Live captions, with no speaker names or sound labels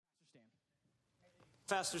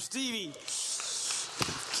Pastor Stevie.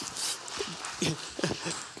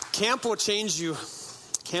 Camp will change you.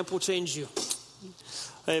 Camp will change you.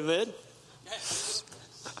 Amen.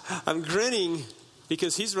 I'm grinning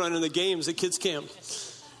because he's running the games at kids camp,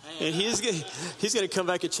 and he's going to come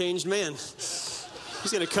back a changed man.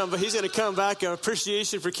 He's going to come back an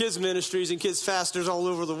appreciation for kids ministries and kids fasters all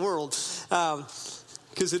over the world.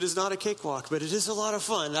 Because it is not a cakewalk, but it is a lot of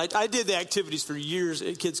fun. I did the activities for years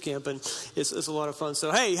at kids camp, and it's a lot of fun.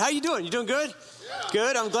 So, hey, how you doing? You doing good? Yeah.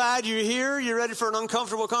 Good. I'm glad you're here. You ready for an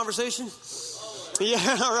uncomfortable conversation?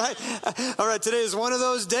 Yeah, all right. All right, today is one of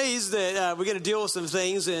those days that we're going to deal with some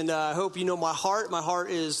things, and I hope you know my heart. My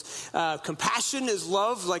heart is compassion, is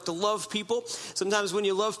love, like to love people. Sometimes when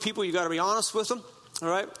you love people, you got to be honest with them. All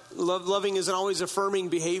right, loving isn't always affirming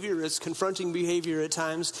behavior; it's confronting behavior at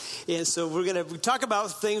times. And so we talk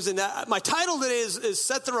about things. And my title today is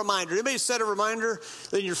 "Set the Reminder." Anybody set a reminder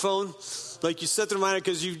in your phone? Like you set the reminder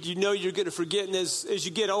because you know you're going to forget. And as you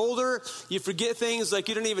get older, you forget things. Like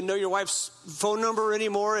you don't even know your wife's phone number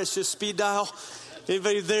anymore. It's just speed dial.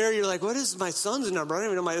 Anybody there? You're like, what is my son's number? I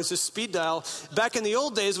don't even know it's just speed dial. Back in the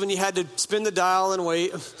old days when you had to spin the dial and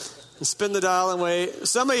wait. And spin the dial and wait.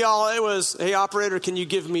 Some of y'all, it was, hey, operator, can you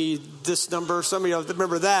give me this number? Some of y'all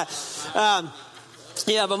remember that.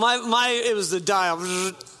 Yeah, but it was the dial.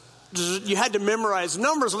 You had to memorize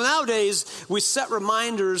numbers. Well, nowadays, we set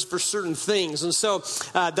reminders for certain things. And so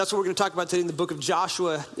that's what we're going to talk about today in the book of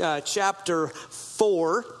Joshua, chapter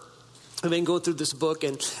 4. I've been going through this book,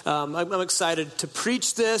 and I'm excited to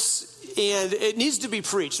preach this. And it needs to be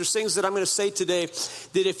preached. There's things that I'm going to say today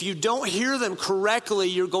that if you don't hear them correctly,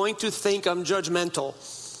 you're going to think I'm judgmental.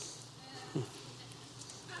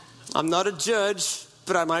 I'm not a judge,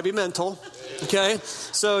 but I might be mental. Okay?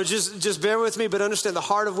 So just bear with me, but understand the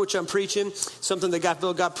heart of which I'm preaching, something that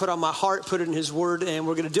God put on my heart, put it in his word, and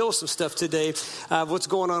we're going to deal with some stuff today, what's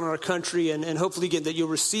going on in our country, and hopefully, again, that you'll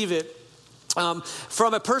receive it.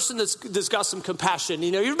 From a person that's got some compassion.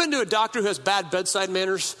 You know, you ever been to a doctor who has bad bedside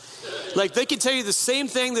manners? Like they can tell you the same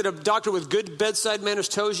thing that a doctor with good bedside manners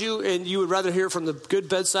tells you, and you would rather hear from the good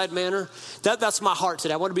bedside manner. That's my heart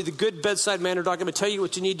today. I want to be the good bedside manner doctor. I'm going to tell you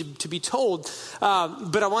what you need to be told,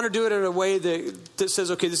 but I want to do it in a way that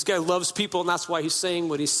says, okay, this guy loves people, and that's why he's saying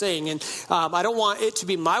what he's saying. And I don't want it to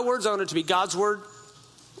be my words. I want it to be God's word.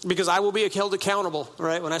 Because I will be held accountable,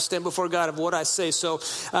 right, when I stand before God of what I say. So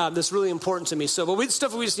that's really important to me. So, but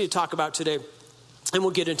stuff we just need to talk about today, and we'll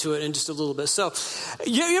get into it in just a little bit. So,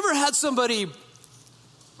 you ever had somebody?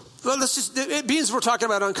 Well, being we're talking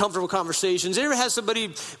about uncomfortable conversations. You ever had somebody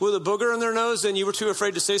with a booger in their nose, and you were too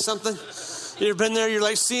afraid to say something? You've been there. You're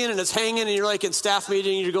like seeing, and it's hanging, and you're like in staff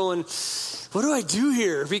meeting, and you're going, what do I do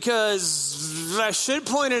here? Because I should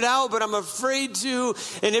point it out, but I'm afraid to.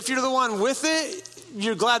 And if you're the one with it,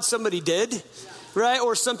 you're glad somebody did, right?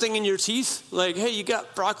 Or something in your teeth. Like, hey, you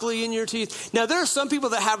got broccoli in your teeth. Now, there are some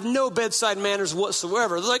people that have no bedside manners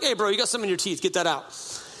whatsoever. They're like, hey, bro, you got something in your teeth. Get that out.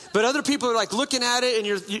 But other people are like looking at it,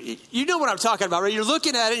 and you know what I'm talking about, right? You're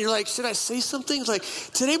looking at it, and you're like, should I say something? It's like,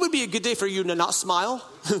 today would be a good day for you to not smile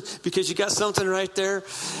because you got something right there.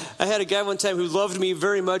 I had a guy one time who loved me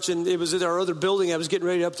very much, and it was in our other building. I was getting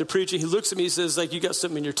ready up to preach, and he looks at me and says, like, you got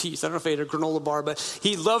something in your teeth. I don't know if I had a granola bar, but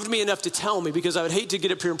he loved me enough to tell me because I would hate to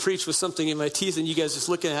get up here and preach with something in my teeth and you guys just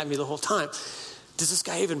looking at me the whole time. Does this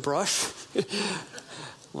guy even brush?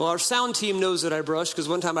 Well, our sound team knows that I brush because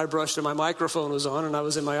one time I brushed and my microphone was on and I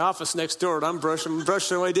was in my office next door and I'm brushing and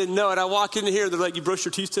I didn't know it. I walk in here, they're like, you brush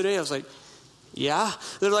your teeth today? I was like, yeah.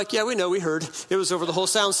 They're like, yeah, we know, we heard. It was over the whole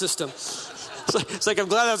sound system. It's like I'm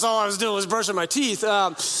glad that's all I was doing was brushing my teeth,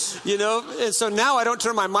 you know. And so now I don't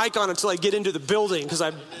turn my mic on until I get into the building because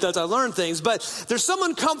I learn things. But there's some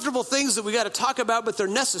uncomfortable things that we got to talk about, but they're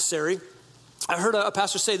necessary. I heard a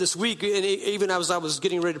pastor say this week, and even as I was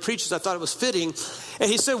getting ready to preach this, I thought it was fitting. And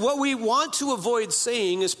he said, what we want to avoid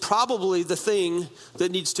saying is probably the thing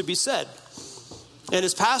that needs to be said. And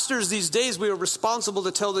as pastors these days, we are responsible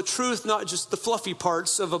to tell the truth, not just the fluffy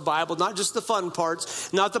parts of a Bible, not just the fun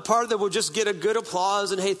parts, not the part that will just get a good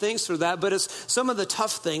applause and, hey, thanks for that, but it's some of the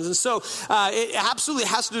tough things. And so it absolutely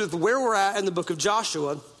has to do with where we're at in the book of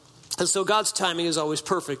Joshua. And so God's timing is always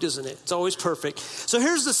perfect, isn't it? It's always perfect. So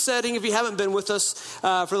here's the setting. If you haven't been with us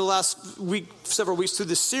for the last several weeks through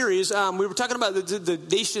this series, we were talking about the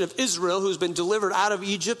nation of Israel who's been delivered out of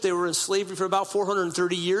Egypt. They were in slavery for about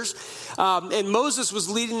 430 years. And Moses was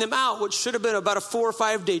leading them out, which should have been about a 4 or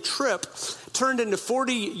 5 day trip, turned into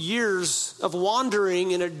 40 years of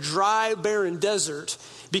wandering in a dry, barren desert.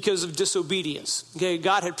 because of disobedience. Okay,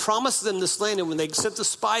 God had promised them this land, and when they sent the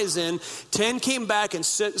spies in, 10 came back and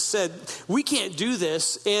said, we can't do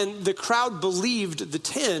this. And the crowd believed the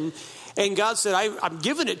 10. And God said, I'm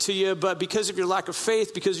giving it to you, but because of your lack of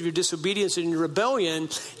faith, because of your disobedience and your rebellion,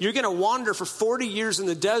 you're going to wander for 40 years in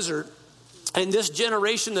the desert. And this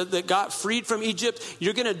generation that got freed from Egypt,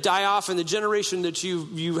 you're going to die off. And the generation that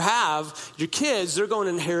you have, your kids, they're going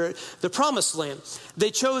to inherit the promised land.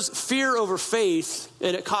 They chose fear over faith,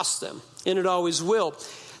 and it cost them, and it always will.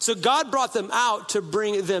 So God brought them out to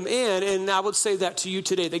bring them in, and I would say that to you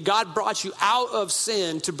today, that God brought you out of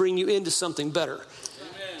sin to bring you into something better.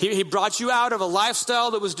 He brought you out of a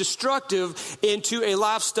lifestyle that was destructive into a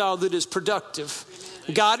lifestyle that is productive.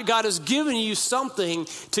 God has given you something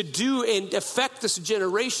to do and affect this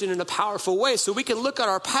generation in a powerful way. So we can look at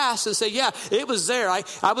our past and say, yeah, it was there.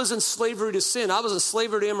 I was in slavery to sin. I was in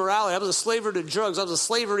slavery to immorality. I was in slavery to drugs. I was in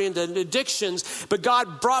slavery into addictions. But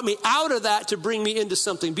God brought me out of that to bring me into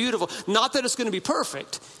something beautiful. Not that it's going to be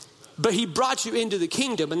perfect, but he brought you into the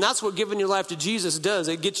kingdom. And that's what giving your life to Jesus does.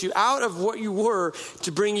 It gets you out of what you were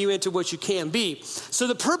to bring you into what you can be. So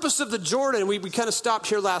the purpose of the Jordan, we kind of stopped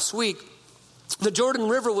here last week. The Jordan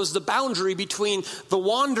River was the boundary between the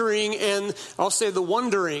wandering and, I'll say, the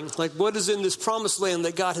wondering. Like, what is in this promised land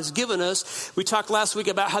that God has given us? We talked last week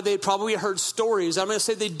about how they probably heard stories. I'm going to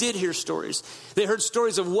say they did hear stories. They heard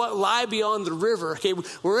stories of what lie beyond the river. Okay,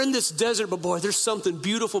 we're in this desert, but boy, there's something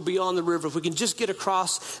beautiful beyond the river. If we can just get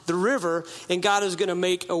across the river, and God is going to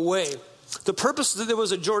make a way. The purpose that there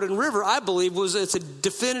was a Jordan River, I believe, was it's a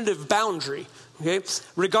definitive boundary. Okay,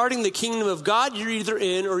 regarding the kingdom of God, you're either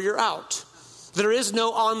in or you're out. There is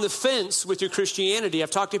no on the fence with your Christianity. I've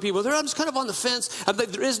talked to people, I'm just kind of on the fence. I'm like,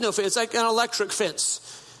 there is no fence. It's like an electric fence.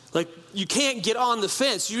 Like, you can't get on the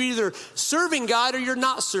fence. You're either serving God or you're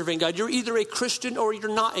not serving God. You're either a Christian or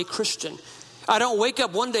you're not a Christian. I don't wake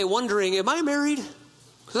up one day wondering, am I married?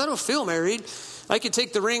 Because I don't feel married. I could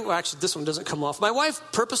take the ring. Well, actually, this one doesn't come off. My wife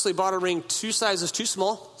purposely bought a ring 2 sizes too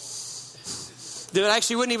small. That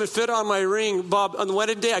actually wouldn't even fit on my ring, Bob. On the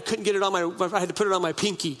wedding day, I couldn't get it on I had to put it on my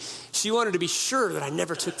pinky. She wanted to be sure that I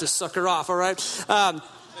never took this sucker off, all right? And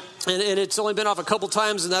it's only been off a couple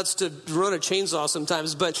times, and that's to run a chainsaw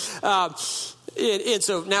sometimes. But and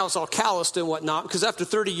so now it's all calloused and whatnot, because after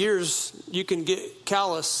 30 years, you can get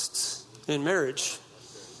calloused in marriage.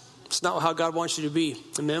 It's not how God wants you to be,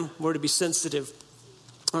 amen? We're to be sensitive.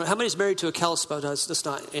 All right, how many is married to a callous spouse? Let's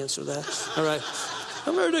not answer that, all right?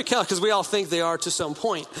 I'm married to a callous, because we all think they are to some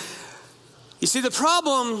point. You see, the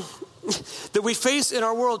problem that we face in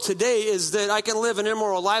our world today is that I can live an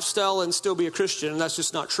immoral lifestyle and still be a Christian, and that's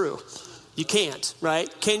just not true. You can't, right?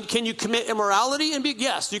 Can you commit immorality and be?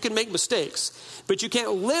 Yes, you can make mistakes, but you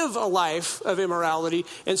can't live a life of immorality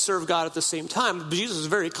and serve God at the same time. Jesus is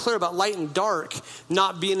very clear about light and dark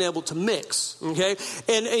not being able to mix, okay?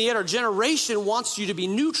 And yet our generation wants you to be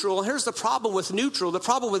neutral. And here's the problem with neutral. The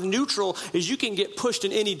problem with neutral is you can get pushed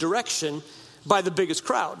in any direction by the biggest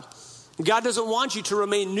crowd. God doesn't want you to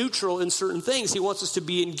remain neutral in certain things. He wants us to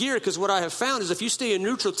be in gear, because what I have found is if you stay in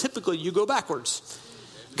neutral, typically you go backwards.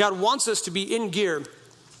 God wants us to be in gear,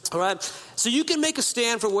 all right? So you can make a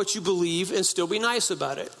stand for what you believe and still be nice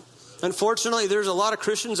about it. Unfortunately, there's a lot of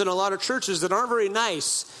Christians and a lot of churches that aren't very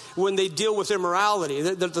nice when they deal with immorality.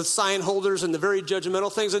 The sign holders and the very judgmental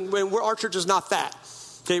things, and our church is not that.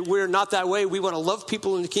 Okay, we're not that way. We want to love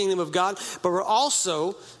people in the kingdom of God, but we're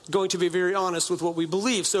also going to be very honest with what we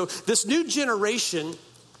believe. So this new generation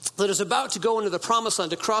that is about to go into the promised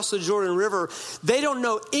land, to cross the Jordan River, they don't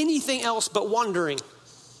know anything else but wandering.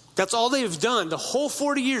 That's all they've done. The whole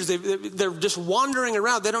 40 years, they're just wandering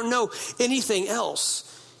around. They don't know anything else.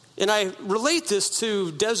 And I relate this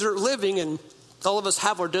to desert living, and all of us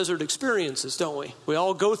have our desert experiences, don't we? We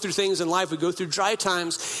all go through things in life. We go through dry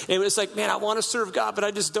times, and it's like, man, I want to serve God, but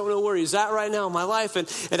I just don't know where he's at right now in my life,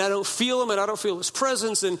 and I don't feel him, and I don't feel his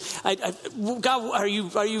presence, and God, are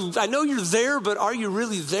you? I know you're there, but are you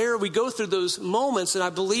really there? We go through those moments, and I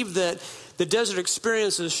believe that the desert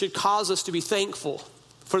experiences should cause us to be thankful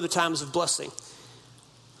for the times of blessing,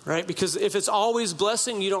 right? Because if it's always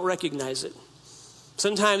blessing, you don't recognize it.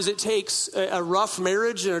 Sometimes it takes a rough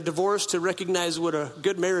marriage and a divorce to recognize what a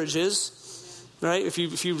good marriage is, right? If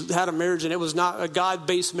you had a marriage and it was not a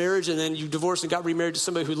God-based marriage, and then you divorced and got remarried to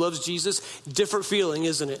somebody who loves Jesus, different feeling,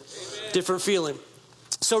 isn't it? Amen. Different feeling.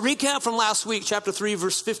 So recap from last week, chapter 3,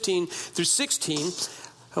 verse 15 through 16.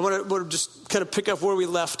 I want to just kind of pick up where we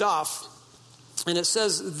left off. And it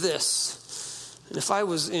says this. And if I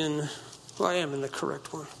was I am in the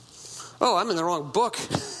correct one. Oh, I'm in the wrong book.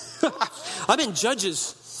 I'm in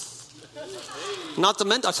Judges. Not the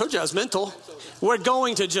mental. I told you I was mental. We're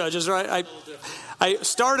going to Judges, right? I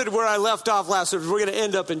started where I left off last week. We're going to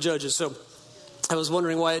end up in Judges. So I was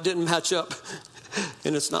wondering why it didn't match up.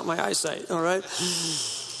 And it's not my eyesight, all right?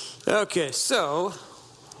 Okay, so,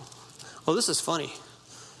 this is funny.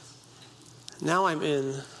 Now I'm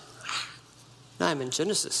in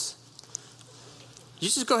Genesis. You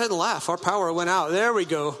just go ahead and laugh. Our power went out. There we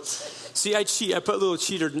go. See, I cheat. I put little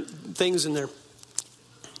cheater things in there.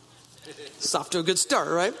 It's off to a good start,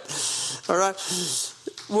 right? All right.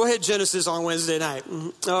 We'll hit Genesis on Wednesday night.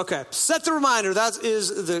 Okay. Set the reminder. That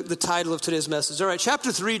is the title of today's message. All right.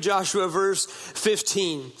 Chapter 3, Joshua, verse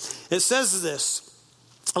 15. It says this.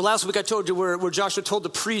 Last week I told you where Joshua told the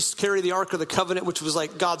priests carry the Ark of the Covenant, which was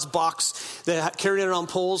like God's box. They carried it on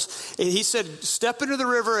poles. And he said, step into the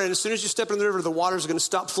river, and as soon as you step into the river, the water's going to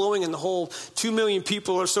stop flowing, and the whole 2 million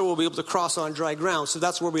people or so will be able to cross on dry ground. So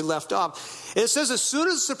that's where we left off. And it says, as soon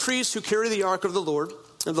as the priests who carry the Ark of the Lord,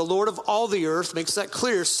 and the Lord of all the earth, makes that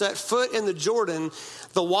clear, set foot in the Jordan,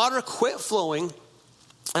 the water quit flowing.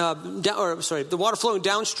 The water flowing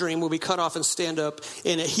downstream will be cut off and stand up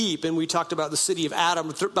in a heap. And we talked about the city of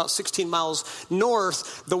Adam, about 16 miles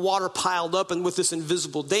north, the water piled up and with this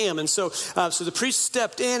invisible dam. And so the priest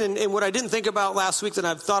stepped in, and what I didn't think about last week that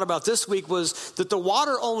I've thought about this week was that the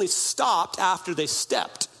water only stopped after they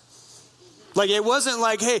stepped. Like it wasn't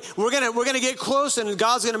like, hey, we're gonna get close and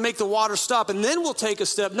God's gonna make the water stop and then we'll take a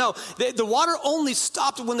step. No, the water only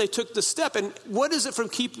stopped when they took the step. And what is it from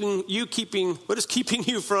keeping you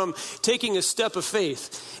from taking a step of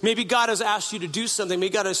faith? Maybe God has asked you to do something.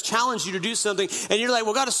 Maybe God has challenged you to do something. And you're like,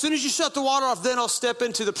 well, God, as soon as you shut the water off, then I'll step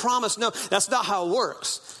into the promise. No, that's not how it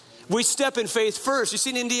works. We step in faith first. You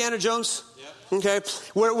seen Indiana Jones? Okay,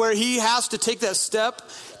 where he has to take that step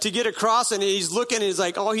to get across, and he's looking, and he's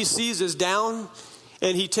like, all he sees is down,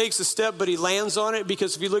 and he takes a step, but he lands on it,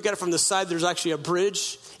 because if you look at it from the side, there's actually a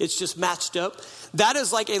bridge. It's just matched up. That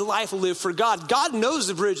is like a life lived for God. God knows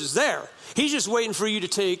the bridge is there. He's just waiting for you to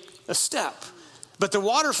take a step. But the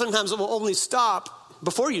water sometimes will only stop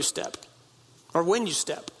before you step, or when you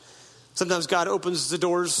step. Sometimes God opens the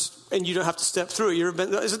doors, and you don't have to step through it.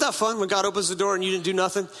 Isn't that fun when God opens the door and you didn't do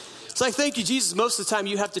nothing? It's like, thank you, Jesus. Most of the time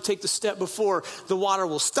you have to take the step before the water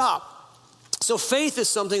will stop. So faith is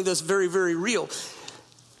something that's very, very real.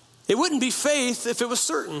 It wouldn't be faith if it was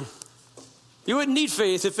certain. You wouldn't need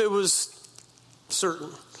faith if it was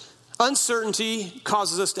certain. Uncertainty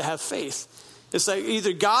causes us to have faith. It's like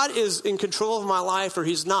either God is in control of my life or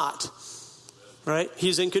he's not. Right?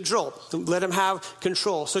 He's in control. Let him have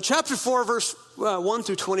control. So chapter 4, verse 1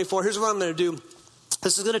 through 24, here's what I'm going to do.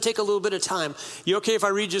 This is going to take a little bit of time. You okay if I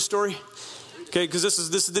read your story? Okay, because this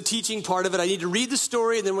is the teaching part of it. I need to read the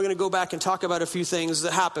story, and then we're going to go back and talk about a few things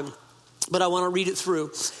that happened. But I want to read it through.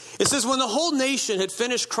 It says, when the whole nation had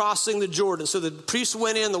finished crossing the Jordan, so the priests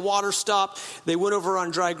went in, the water stopped, they went over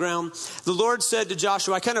on dry ground. The Lord said to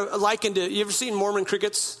Joshua, I kind of likened it, you ever seen Mormon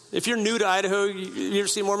crickets? If you're new to Idaho, you ever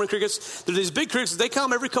seen Mormon crickets? They're these big crickets, they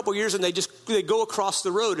come every couple years and they go across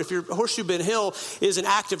the road. If your Horseshoe Bend Hill is an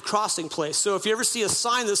active crossing place. So if you ever see a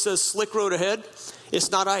sign that says slick road ahead,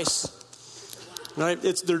 it's not ice. Right?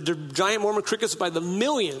 They're giant Mormon crickets by the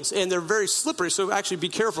millions, and they're very slippery, so actually be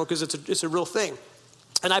careful because it's a real thing.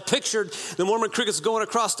 And I pictured the Mormon crickets going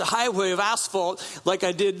across the highway of asphalt like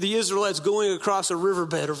I did the Israelites going across a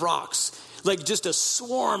riverbed of rocks. Like just a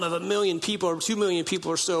swarm of 1 million people or 2 million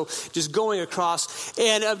people or so just going across.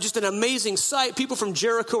 And just an amazing sight. People from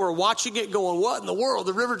Jericho are watching it going, what in the world?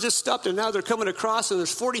 The river just stopped and now they're coming across and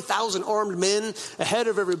there's 40,000 armed men ahead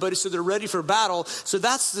of everybody, so they're ready for battle. So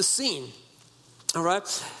that's the scene. All right.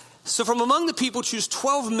 So from among the people, choose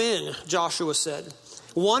 12 men, Joshua said,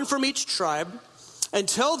 one from each tribe, and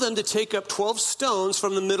tell them to take up 12 stones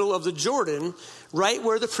from the middle of the Jordan, right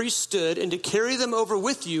where the priest stood, and to carry them over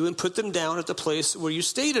with you and put them down at the place where you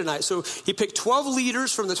stay tonight. So he picked 12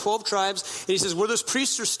 leaders from the 12 tribes, and he says, where those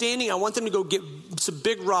priests are standing, I want them to go get some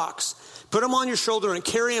big rocks. Put them on your shoulder and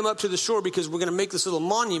carry them up to the shore because we're going to make this little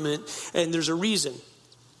monument, and there's a reason.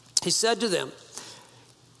 He said to them,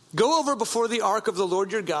 go over before the ark of the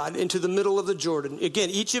Lord your God into the middle of the Jordan. Again,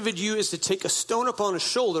 each of you is to take a stone upon his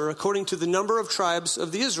shoulder according to the number of tribes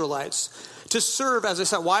of the Israelites to serve as a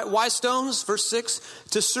sign. Why stones? Verse 6,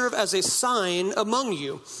 to serve as a sign among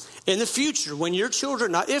you. In the future, when your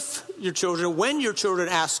children, not if your children, when your children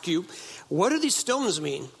ask you, what do these stones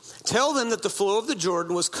mean? Tell them that the flow of the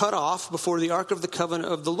Jordan was cut off before the Ark of the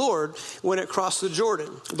Covenant of the Lord when it crossed the Jordan.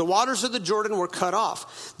 The waters of the Jordan were cut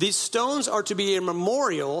off. These stones are to be a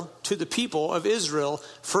memorial to the people of Israel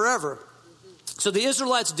forever. So the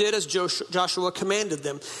Israelites did as Joshua commanded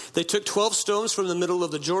them. They took 12 stones from the middle of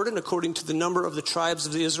the Jordan, according to the number of the tribes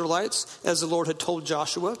of the Israelites, as the Lord had told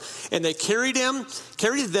Joshua. And they carried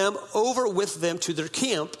them over with them to their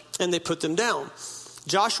camp, and they put them down.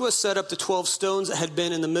 Joshua set up the 12 stones that had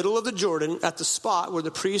been in the middle of the Jordan at the spot where the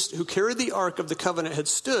priest who carried the Ark of the Covenant had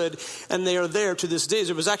stood, and they are there to this day.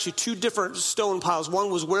 There was actually two different stone piles. One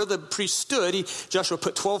was where the priest stood. Joshua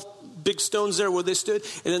put 12 big stones there where they stood,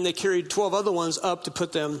 and then they carried 12 other ones up to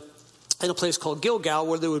put them in a place called Gilgal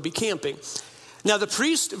where they would be camping. Now the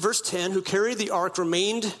priest, verse 10, who carried the ark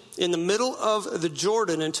remained in the middle of the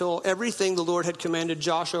Jordan until everything the Lord had commanded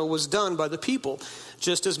Joshua was done by the people,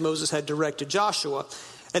 just as Moses had directed Joshua.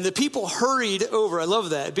 And the people hurried over. I love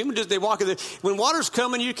that. People they walk in there. When water's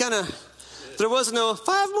coming, you kind of, there was no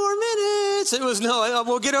 5 more minutes. It was no,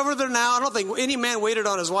 we'll get over there now. I don't think any man waited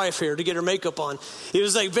on his wife here to get her makeup on. He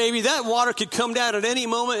was like, baby, that water could come down at any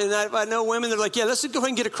moment. And I know women, they're like, yeah, let's just go ahead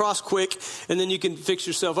and get across quick. And then you can fix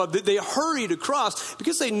yourself up. They hurried across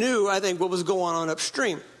because they knew, I think, what was going on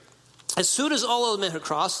upstream. As soon as all of the men had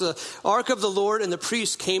crossed, the ark of the Lord and the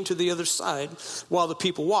priest came to the other side while the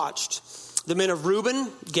people watched. The men of Reuben,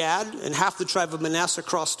 Gad, and half the tribe of Manasseh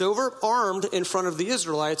crossed over, armed in front of the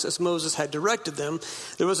Israelites as Moses had directed them.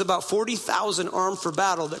 There was about 40,000 armed for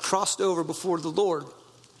battle that crossed over before the Lord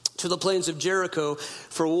to the plains of Jericho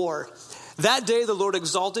for war. That day the Lord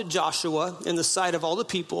exalted Joshua in the sight of all the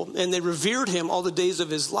people, and they revered him all the days of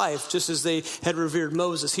his life, just as they had revered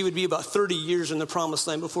Moses. He would be about 30 years in the promised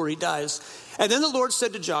land before he dies. And then the Lord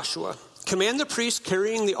said to Joshua, command the priests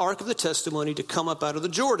carrying the ark of the testimony to come up out of the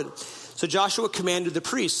Jordan. So Joshua commanded the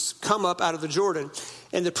priests, come up out of the Jordan.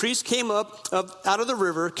 And the priests came up out of the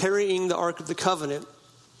river carrying the ark of the covenant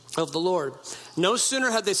of the Lord. No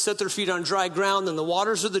sooner had they set their feet on dry ground than the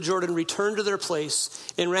waters of the Jordan returned to their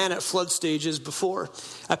place and ran at flood stages before.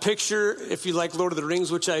 I picture, if you like Lord of the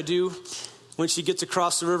Rings, which I do, when she gets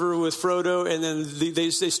across the river with Frodo and then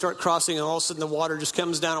they start crossing and all of a sudden the water just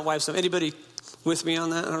comes down and wipes them. Anybody with me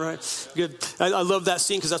on that? All right, good. I love that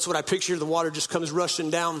scene because that's what I picture. The water just comes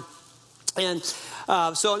rushing down. And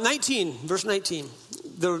so 19, verse 19.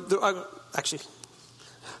 Actually,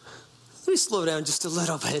 let me slow down just a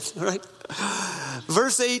little bit, all right?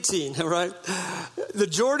 Verse 18, all right? The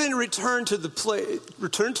Jordan returned to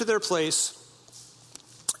their place,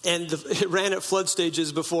 and it ran at flood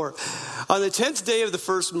stages before. On the 10th day of the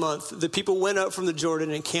first month, the people went up from the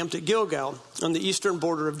Jordan and camped at Gilgal on the eastern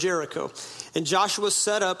border of Jericho. And Joshua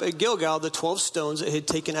set up at Gilgal the 12 stones that he had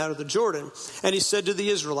taken out of the Jordan. And he said to the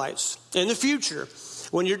Israelites, in the future,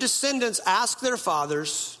 when your descendants ask their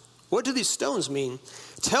fathers, what do these stones mean?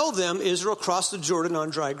 Tell them Israel crossed the Jordan on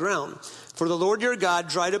dry ground. For the Lord your God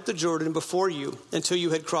dried up the Jordan before you until you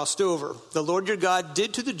had crossed over. The Lord your God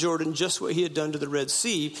did to the Jordan just what he had done to the Red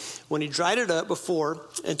Sea when he dried it up before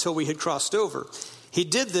until we had crossed over. He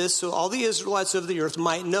did this so all the Israelites of the earth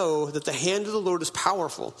might know that the hand of the Lord is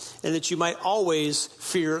powerful and that you might always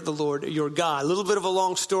fear the Lord your God. A little bit of a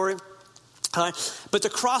long story. But the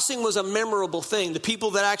crossing was a memorable thing. The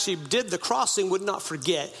people that actually did the crossing would not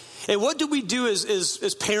forget. And what do we do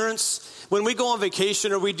as parents when we go on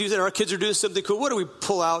vacation or we do that? Our kids are doing something cool. What do we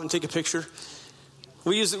pull out and take a picture?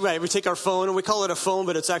 We take our phone and we call it a phone,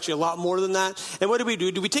 but it's actually a lot more than that. And what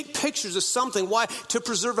do? Do we take pictures of something? Why? To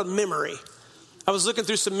preserve a memory. I was looking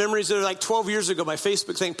through some memories that are like 12 years ago. My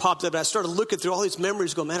Facebook thing popped up. And I started looking through all these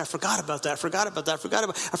memories. Go, man, I forgot about that. I forgot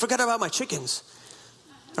about my chickens.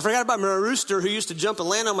 I forgot about my rooster who used to jump and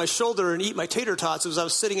land on my shoulder and eat my tater tots as I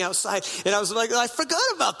was sitting outside. And I was like, I forgot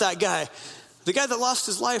about that guy. The guy that lost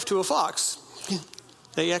his life to a fox.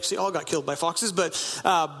 They actually all got killed by foxes, but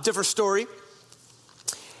different story.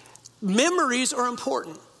 Memories are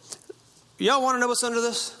important. Y'all want to know what's under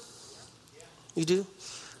this? You do?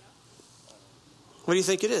 What do you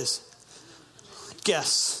think it is?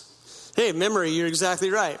 Guess. Hey, memory, you're exactly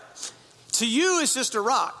right. To you, it's just a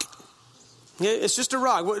rock. It's just a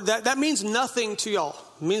rock. That means nothing to y'all.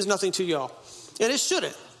 It means nothing to y'all. And it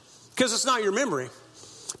shouldn't, because it's not your memory.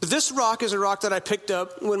 But this rock is a rock that I picked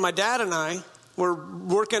up when my dad and I were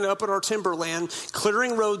working up at our timberland,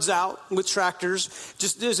 clearing roads out with tractors.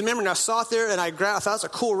 Just as a memory. And I saw it there and I thought it's a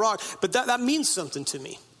cool rock. But that means something to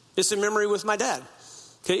me. It's a memory with my dad.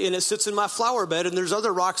 Okay, and it sits in my flower bed, and there's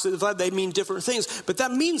other rocks that they mean different things. But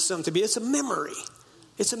that means something to me. It's a memory.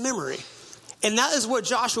 It's a memory. And that is what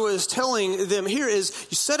Joshua is telling them here is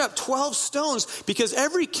you set up 12 stones because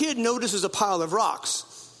every kid notices a pile of rocks.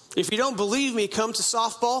 If you don't believe me, come to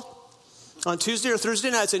softball on Tuesday or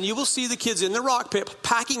Thursday nights and you will see the kids in the rock pit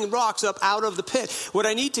packing rocks up out of the pit. What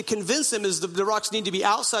I need to convince them is the rocks need to be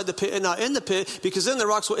outside the pit and not in the pit because then the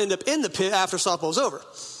rocks will end up in the pit after softball's over.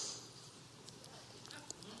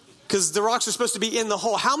 because the rocks are supposed to be in the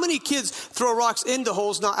hole. How many kids throw rocks into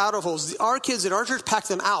holes, not out of holes? Our kids at our church pack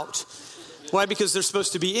them out. Why? Because they're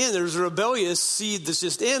supposed to be in. There's a rebellious seed that's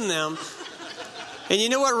just in them. And you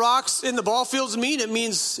know what rocks in the ball fields mean? It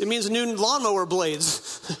means new lawnmower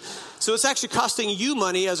blades. So it's actually costing you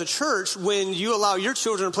money as a church when you allow your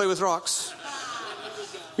children to play with rocks.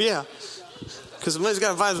 Yeah. Because somebody's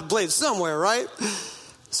got to buy the blades somewhere, right?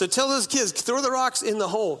 So tell those kids, throw the rocks in the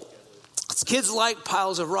hole. Kids like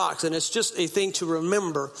piles of rocks, and it's just a thing to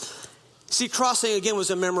remember. See, crossing, again, was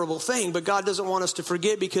a memorable thing, but God doesn't want us to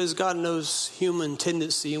forget because God knows human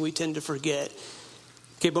tendency, and we tend to forget.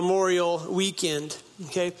 Okay, Memorial Weekend,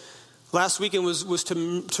 okay? Last weekend was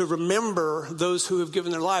to remember those who have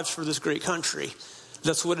given their lives for this great country.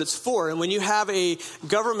 That's what it's for. And when you have a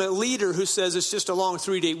government leader who says it's just a long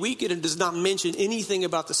 3-day weekend and does not mention anything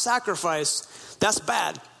about the sacrifice, that's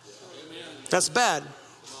bad. That's bad.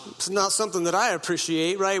 It's not something that I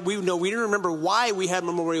appreciate, right? We remember why we had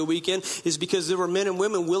Memorial Weekend is because there were men and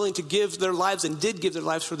women willing to give their lives and did give their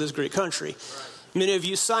lives for this great country. Many of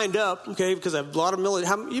you signed up, okay, because I have a lot of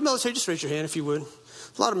military. You military, just raise your hand if you would.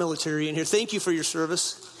 A lot of military in here. Thank you for your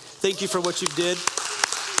service. Thank you for what you did.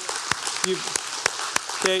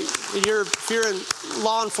 If you're in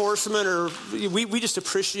law enforcement, or we just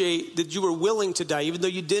appreciate that you were willing to die, even though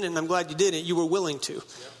you didn't. I'm glad you didn't. You were willing to. Yep.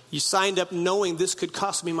 You signed up knowing this could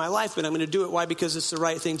cost me my life, but I'm going to do it. Why? Because it's the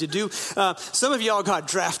right thing to do. Some of y'all got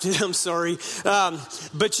drafted. I'm sorry,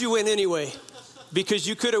 but you went anyway because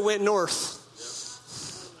you could have went north.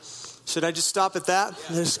 Should I just stop at that?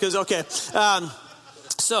 Because okay.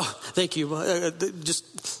 So thank you. Just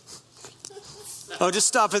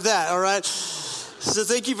stop at that. All right. So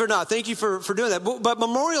thank you for doing that. But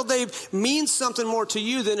Memorial Day means something more to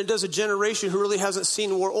you than it does a generation who really hasn't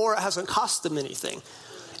seen war or it hasn't cost them anything.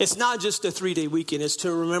 It's not just a 3-day weekend. It's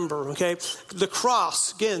to remember, okay? The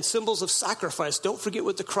cross, again, symbols of sacrifice. Don't forget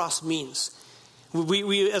what the cross means.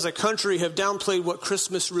 We as a country have downplayed what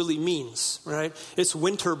Christmas really means, right? It's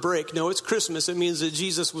winter break. No, it's Christmas. It means that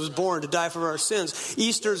Jesus was born to die for our sins.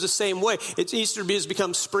 Easter is the same way. Easter has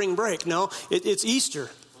become spring break. No, it's Easter.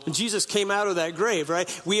 And Jesus came out of that grave,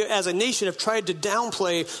 right? We as a nation have tried to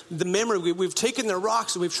downplay the memory. We've taken the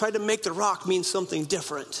rocks and we've tried to make the rock mean something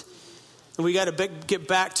different. And we got to get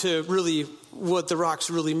back to really what the rocks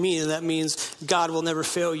really mean. And that means God will never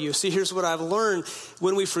fail you. See, here's what I've learned.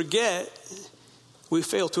 When we forget, we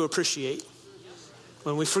fail to appreciate.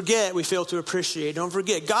 When we forget, we fail to appreciate. Don't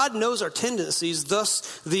forget, God knows our tendencies,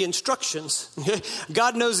 thus the instructions. Okay?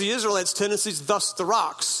 God knows the Israelites' tendencies, thus the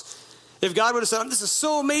rocks. If God would have said, this is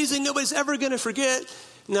so amazing, nobody's ever going to forget.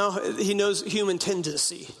 No, he knows human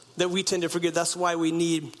tendency that we tend to forget. That's why we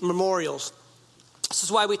need memorials. This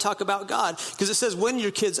is why we talk about God. Because it says, when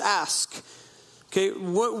your kids ask. Okay,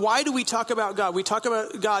 why do we talk about God? We talk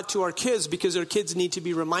about God to our kids because our kids need to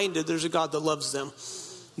be reminded there's a God that loves them.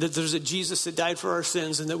 That there's a Jesus that died for our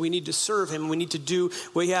sins and that we need to serve him. We need to do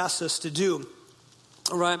what he asks us to do.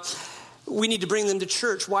 All right? We need to bring them to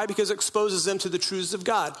church. Why? Because it exposes them to the truths of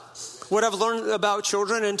God. What I've learned about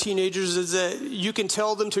children and teenagers is that you can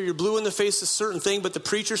tell them till you're blue in the face a certain thing, but the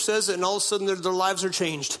preacher says it and all of a sudden their lives are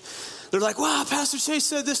changed. They're like, wow, Pastor Chase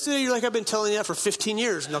said this today. You're like, I've been telling you that for 15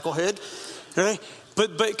 years, knucklehead. Right?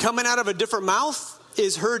 But coming out of a different mouth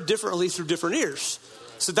is heard differently through different ears.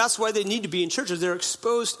 So that's why they need to be in churches. They're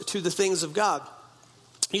exposed to the things of God.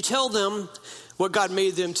 You tell them what God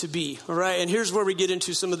made them to be, all right? And here's where we get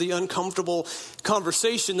into some of the uncomfortable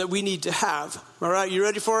conversation that we need to have, all right? You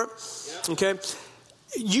ready for it? Yeah. Okay.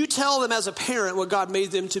 You tell them as a parent what God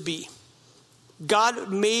made them to be.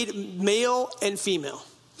 God made male and female.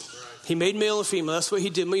 He made male and female. That's what he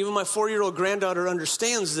did. Even my 4-year-old granddaughter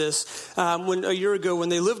understands this. A year ago when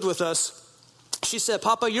they lived with us, she said,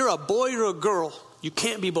 Papa, you're a boy or a girl. You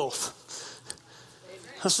can't be both.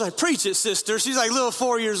 I was like, preach it, sister. She's like little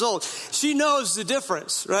 4 years old. She knows the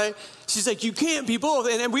difference, right? She's like, you can't be both.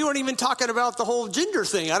 And we weren't even talking about the whole gender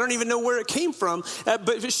thing. I don't even know where it came from.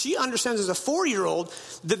 But she understands as a 4-year-old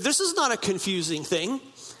that this is not a confusing thing.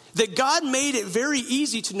 That God made it very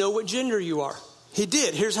easy to know what gender you are. He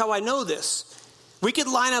did. Here's how I know this. We could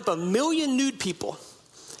line up 1 million nude people,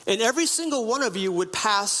 and every single one of you would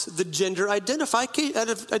pass the gender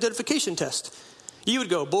identification test. You would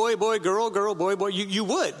go, boy, boy, girl, girl, boy, boy. You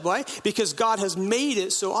would. Why? Because God has made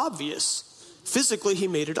it so obvious. Physically, he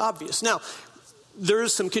made it obvious. Now, there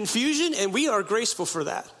is some confusion, and we are graceful for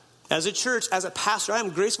that. As a church, as a pastor, I am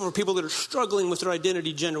graceful for people that are struggling with their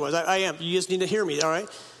identity gender-wise. I am. You just need to hear me, all right?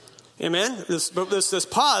 Amen? This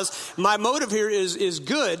pause. My motive here is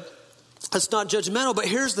good. It's not judgmental, but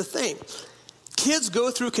here's the thing. Kids go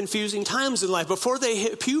through confusing times in life. Before they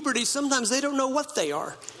hit puberty, sometimes they don't know what they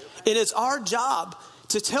are. And it's our job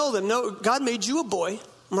to tell them, no, God made you a boy,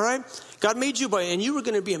 all right? God made you a boy, and you were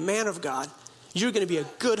going to be a man of God. You're going to be a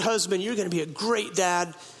good husband. You're going to be a great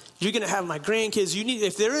dad. You're going to have my grandkids.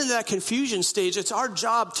 If they're in that confusion stage, it's our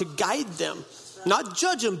job to guide them. Not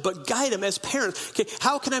judge them, but guide them as parents. Okay,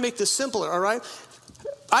 how can I make this simpler, all right?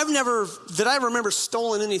 I remember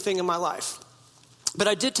stolen anything in my life. But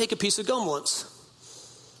I did take a piece of gum once.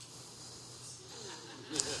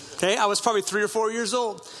 Okay, I was probably 3 or 4 years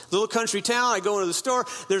old. Little country town, I go into the store,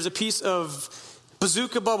 there's a piece of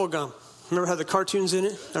Bazooka bubble gum. Remember how the cartoons in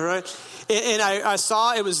it, all right? And I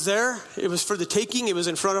saw it was there. It was for the taking. It was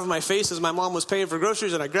in front of my face as my mom was paying for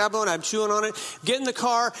groceries, and I grabbed one. I'm chewing on it. Get in the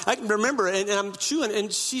car. I can remember it, and I'm chewing.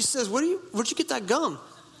 And she says, "Where'd you get that gum?"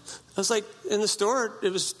 I was like, "In the store.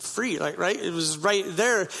 It was free, like right. It was right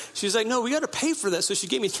there." She's like, "No, we got to pay for that." So she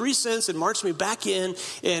gave me 3 cents and marched me back in,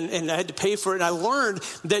 and I had to pay for it. And I learned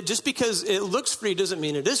that just because it looks free doesn't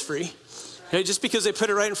mean it is free. Okay, just because they put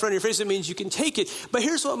it right in front of your face, it means you can take it. But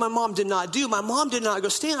here's what my mom did not do. My mom did not go,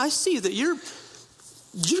 "Stan, I see that you're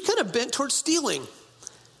kind of bent towards stealing.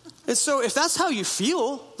 And so if that's how you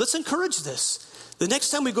feel, let's encourage this. The next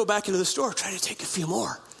time we go back into the store, try to take a few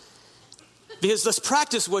more. Because let's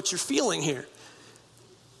practice what you're feeling here."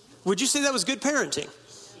 Would you say that was good parenting?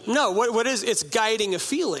 No, what is, it's guiding a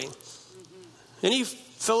feeling. Any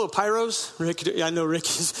fellow pyros? Rick, I know Rick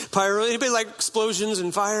is pyro. Anybody like explosions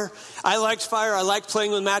and fire? I liked fire. I liked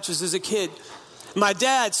playing with matches as a kid. My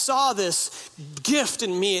dad saw this gift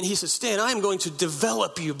in me and he said, "Stan, I'm going to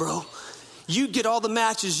develop you, bro. You get all the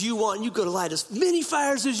matches you want. You go to light as many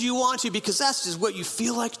fires as you want to because that's just what you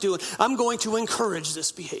feel like doing. I'm going to encourage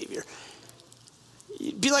this behavior."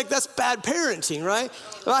 You'd be like, that's bad parenting, right?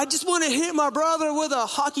 "I just want to hit my brother with a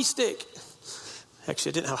hockey stick."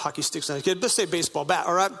 Actually, I didn't have hockey sticks when I was a kid. Let's say baseball bat,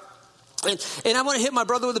 all right? And I want to hit my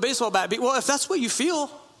brother with a baseball bat. Well, if that's what you feel,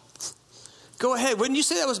 go ahead. Wouldn't you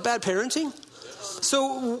say that was bad parenting?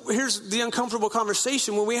 So here's the uncomfortable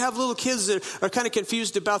conversation. When we have little kids that are kind of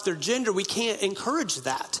confused about their gender, we can't encourage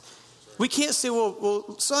that. We can't say,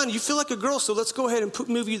 well, son, you feel like a girl, so let's go ahead and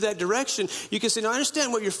move you that direction. You can say, "No, I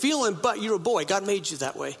understand what you're feeling, but you're a boy. God made you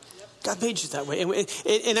that way. God made you that way."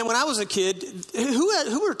 And then when I was a kid,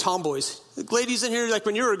 who were tomboys? Ladies in here, like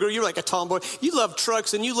when you were a girl, you were like a tomboy. You love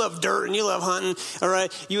trucks and you love dirt and you love hunting, all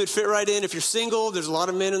right? You would fit right in. If you're single, there's a lot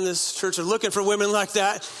of men in this church are looking for women like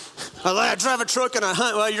that. I drive a truck and I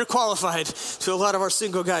hunt. Well, you're qualified. So a lot of our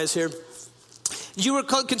single guys here. You were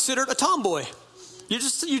considered a tomboy.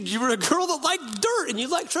 You were a girl that liked dirt and you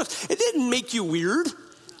liked trucks. It didn't make you weird.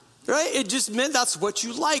 Right? It just meant that's what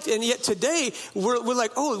you liked. And yet today, we're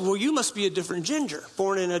like, "Oh, well, you must be a different gender,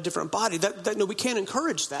 born in a different body." No, we can't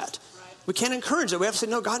encourage that. Right. We can't encourage that. We have to say,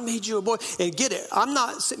 "No, God made you a boy." And get it. I'm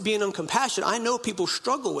not being uncompassionate. I know people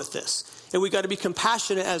struggle with this. And we got to be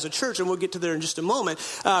compassionate as a church. And we'll get to there in just a moment.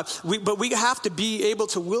 But we have to be able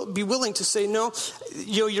to be willing to say, "No,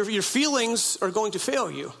 your feelings are going to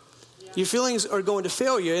fail you. Yeah. Your feelings are going to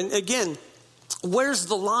fail you." And again, where's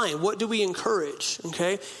the line? What do we encourage?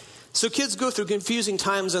 Okay. So kids go through confusing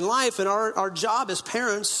times in life, and our job as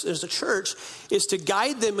parents, as a church, is to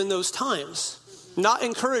guide them in those times, not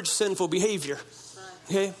encourage sinful behavior.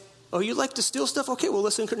 Okay? "Oh, you like to steal stuff? Okay, well,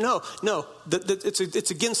 let's encourage." No,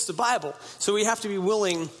 it's against the Bible. So we have to be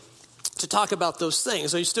willing to talk about those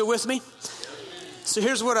things. Are you still with me? So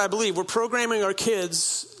here's what I believe. We're programming our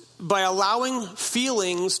kids by allowing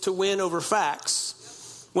feelings to win over facts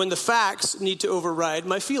when the facts need to override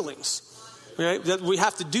my feelings. Right? That we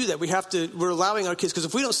have to do that. We're allowing our kids, because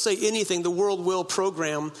if we don't say anything, the world will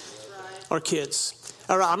program our kids.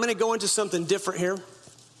 All right, I'm going to go into something different here.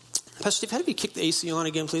 Pastor Steve, how do you kick the AC on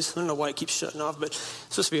again, please? I don't know why it keeps shutting off, but it's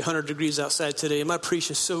supposed to be 100 degrees outside today. And my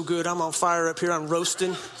preach is so good. I'm on fire up here. I'm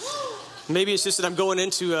roasting. Maybe it's just that I'm going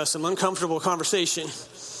into some uncomfortable conversation.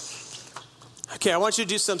 Okay, I want you to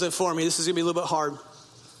do something for me. This is going to be a little bit hard.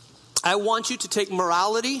 I want you to take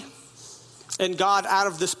morality and God out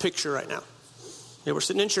of this picture right now. Yeah, we're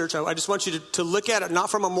sitting in church. I just want you to look at it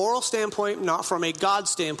not from a moral standpoint, not from a God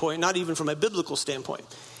standpoint, not even from a biblical standpoint.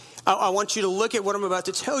 I want you to look at what I'm about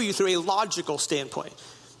to tell you through a logical standpoint.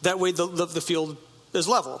 That way the field is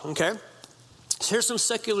level, okay? So here's some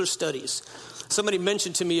secular studies. Somebody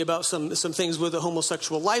mentioned to me about some things with the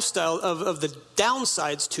homosexual lifestyle of the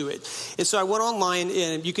downsides to it. And so I went online,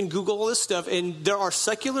 and you can Google all this stuff, and there are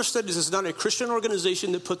secular studies. It's not a Christian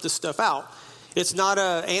organization that put this stuff out. It's not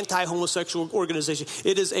an anti-homosexual organization.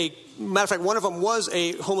 It is matter of fact, one of them was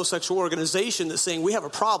a homosexual organization that's saying we have a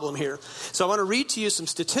problem here. So I want to read to you some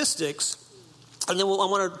statistics, and then I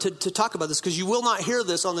want to talk about this, because you will not hear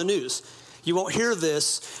this on the news. You won't hear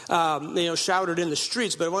this, shouted in the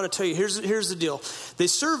streets, but I want to tell you, here's the deal. They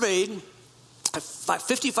surveyed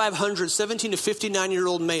 5,500 17 to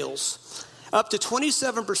 59-year-old males. Up to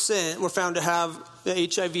 27% were found to have the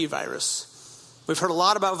HIV virus. We've heard a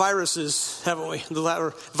lot about viruses, haven't we?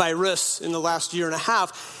 Or virus in the last year and a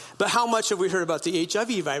half. But how much have we heard about the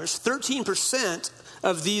HIV virus? 13%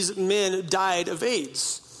 of these men died of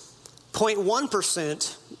AIDS.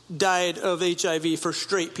 0.1% died of HIV for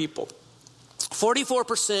straight people.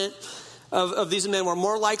 44% of these men were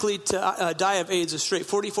more likely to die of AIDS as straight.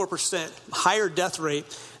 44%, higher death rate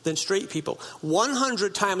than straight people.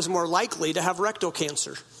 100 times more likely to have rectal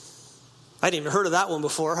cancer. I hadn't even heard of that one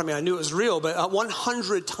before. I mean, I knew it was real, but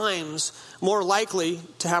 100 times more likely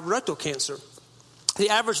to have rectal cancer. The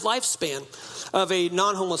average lifespan of a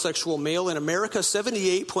non-homosexual male in America,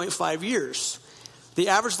 78.5 years. The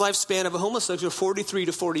average lifespan of a homosexual, 43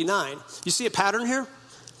 to 49. You see a pattern here?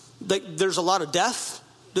 There's a lot of death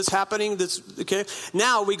that's happening. That's okay.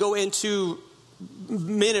 Now we go into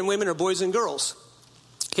men and women or boys and girls.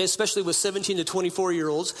 Okay, especially with 17 to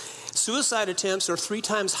 24-year-olds. Suicide attempts are 3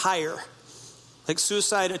 times higher.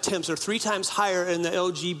 Suicide attempts are 3 times higher in the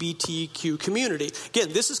LGBTQ community.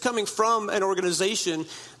 Again, this is coming from an organization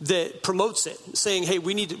that promotes it, saying, hey,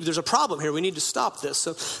 there's a problem here. We need to stop this.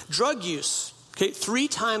 So drug use, okay, 3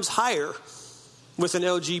 times higher with an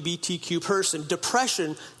LGBTQ person.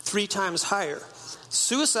 Depression, 3 times higher.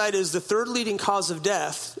 Suicide is the 3rd leading cause of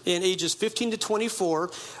death in ages 15 to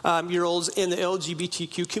 24-year-olds in the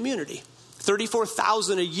LGBTQ community.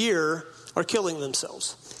 34,000 a year are killing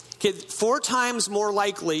themselves. Okay, 4 times more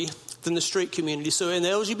likely than the straight community. So in the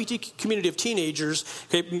LGBT community of teenagers,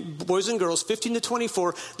 okay, boys and girls, 15 to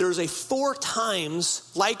 24, there is a 4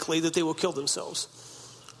 times likely that they will kill themselves.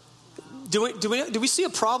 Do we see a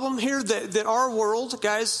problem here that our world,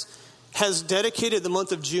 guys, has dedicated the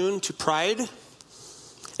month of June to pride?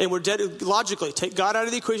 And we're logically, take God out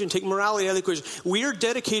of the equation, take morality out of the equation. We are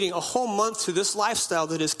dedicating a whole month to this lifestyle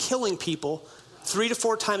that is killing people 3 to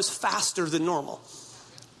 4 times faster than normal.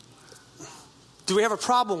 Do we have a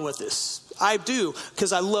problem with this? I do,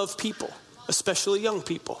 because I love people, especially young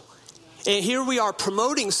people. And here we are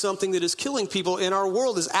promoting something that is killing people, and our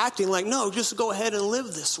world is acting like, no, just go ahead and live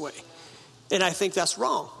this way. And I think that's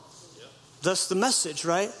wrong. That's the message,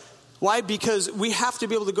 right? Why? Because we have to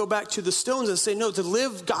be able to go back to the stones and say, no, to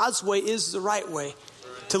live God's way is the right way.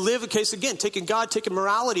 To live, in case, again, taking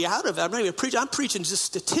morality out of it. I'm not even preaching. I'm preaching just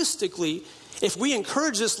statistically. If we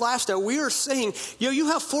encourage this lifestyle, we are saying, you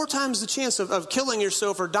have 4 times the chance of killing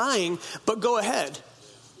yourself or dying, but go ahead.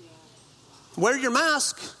 Wear your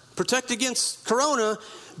mask, protect against corona,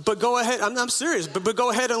 but go ahead. I'm serious, but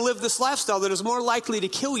go ahead and live this lifestyle that is more likely to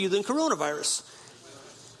kill you than coronavirus.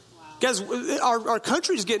 Guys, our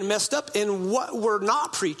country is getting messed up in what we're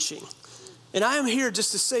not preaching. And I am here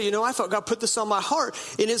just to say, I felt God put this on my heart.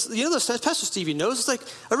 And it's, Pastor Stevie knows, it's like,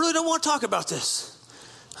 I really don't want to talk about this.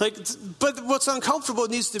 But what's uncomfortable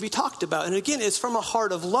needs to be talked about. And again, it's from a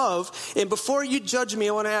heart of love. And before you judge me,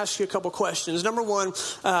 I want to ask you a couple questions. Number one,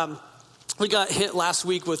 we got hit last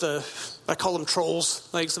week with I call them trolls.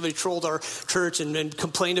 Like somebody trolled our church and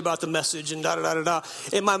complained about the message and da-da-da-da-da.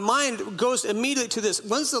 And my mind goes immediately to this.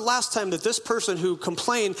 When's the last time that this person who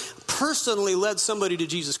complained personally led somebody to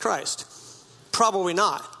Jesus Christ? Probably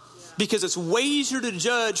not. Because it's way easier to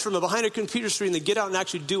judge from behind a computer screen than get out and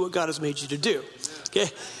actually do what God has made you to do. Okay.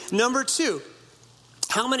 Number 2,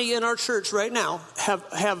 how many in our church right now have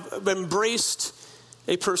embraced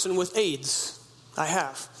a person with AIDS? I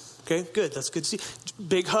have. Okay, good. That's good to see.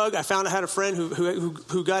 Big hug. I had a friend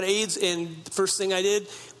who got AIDS, and the first thing I did,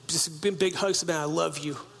 just a big hug, said, man, I love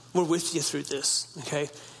you. We're with you through this. Okay.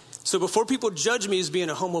 So before people judge me as being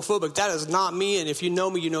a homophobic, that is not me. And if you know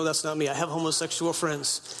me, you know that's not me. I have homosexual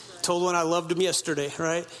friends. Told one I loved him yesterday,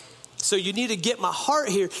 right? So you need to get my heart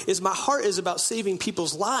here. My heart is about saving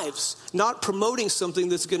people's lives, not promoting something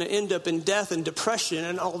that's going to end up in death and depression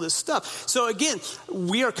and all this stuff. So again,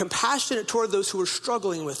 we are compassionate toward those who are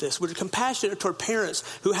struggling with this. We're compassionate toward parents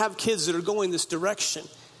who have kids that are going this direction.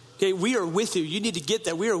 Okay, we are with you. You need to get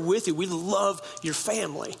that. We are with you. We love your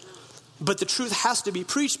family. But the truth has to be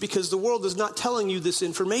preached because the world is not telling you this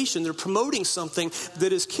information. They're promoting something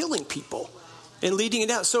that is killing people and leading it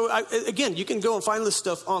out. So again, you can go and find this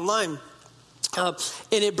stuff online. And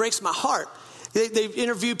it breaks my heart. They've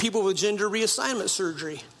interviewed people with gender reassignment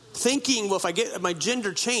surgery, thinking, well, if I get my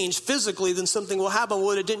gender changed physically, then something will happen.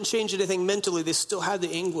 Well, it didn't change anything mentally. They still had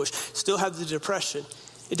the anguish, still had the depression.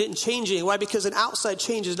 It didn't change anything. Why? Because an outside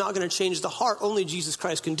change is not going to change the heart. Only Jesus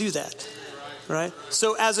Christ can do that. Right?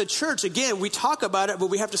 So as a church, again, we talk about it, but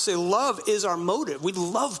we have to say love is our motive. We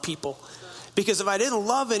love people. Because if I didn't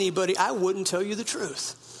love anybody, I wouldn't tell you the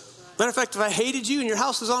truth. Matter of fact, if I hated you and your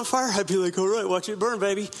house was on fire, I'd be like, all right, watch it burn,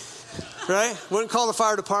 baby. Right? Wouldn't call the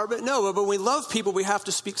fire department. No, but when we love people, we have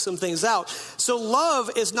to speak some things out. So love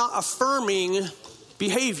is not affirming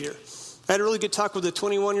behavior. I had a really good talk with a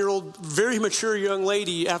 21-year-old, very mature young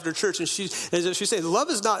lady after church, and she said, love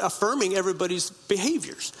is not affirming everybody's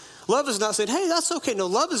behaviors. Love is not saying, hey, that's okay. No,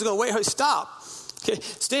 love is going, wait, hey, stop. Okay,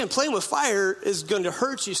 Stan, playing with fire is going to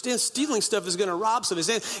hurt you. Stan, stealing stuff is going to rob somebody.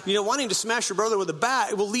 Stan, wanting to smash your brother with a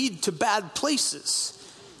bat, it will lead to bad places.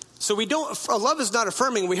 So love is not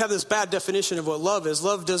affirming. We have this bad definition of what love is.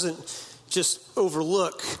 Love doesn't just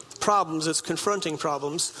overlook problems. It's confronting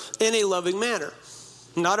problems in a loving manner.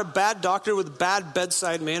 Not a bad doctor with bad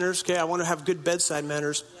bedside manners. Okay, I want to have good bedside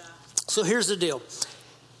manners. Yeah. So here's the deal.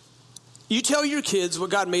 You tell your kids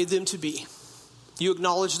what God made them to be. You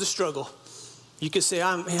acknowledge the struggle. You can say,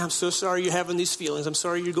 I'm so sorry you're having these feelings. I'm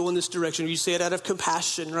sorry you're going this direction. You say it out of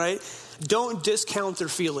compassion, right? Don't discount their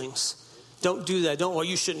feelings. Don't do that.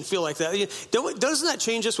 You shouldn't feel like that. Doesn't that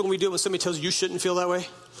change us when we do it when somebody tells you shouldn't feel that way?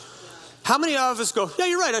 How many of us go, yeah,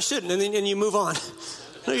 you're right, I shouldn't, and you move on?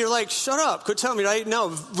 No, you're like, shut up, quit telling me, right?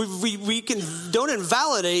 No, we don't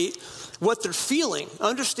invalidate what they're feeling.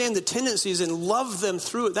 Understand the tendencies and love them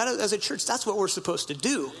through it. That, as a church, that's what we're supposed to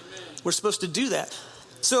do. Amen. We're supposed to do that.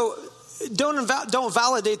 So don't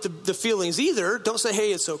validate the feelings either. Don't say,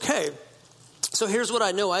 hey, it's okay. So here's what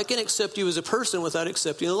I know. I can accept you as a person without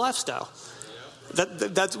accepting the lifestyle.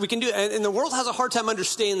 That's we can do it. And the world has a hard time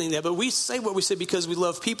understanding that. But we say what we say because we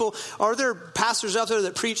love people. Are there pastors out there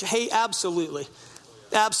that preach hate? Absolutely.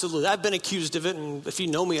 Absolutely. I've been accused of it. And if you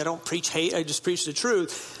know me, I don't preach hate. I just preach the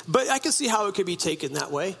truth. But I can see how it could be taken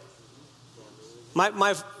that way.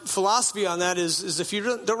 My philosophy on that is if you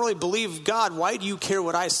don't really believe God, why do you care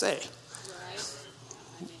what I say?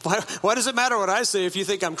 Why does it matter what I say if you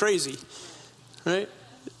think I'm crazy? Right?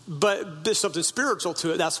 But there's something spiritual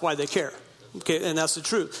to it. That's why they care. Okay, and that's the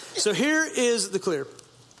truth. So here is the clear.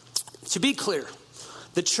 To be clear,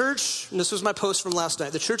 the church, and this was my post from last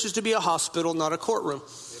night, the church is to be a hospital, not a courtroom.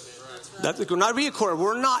 We're not to be a courtroom.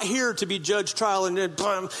 We're not here to be judge, trial, and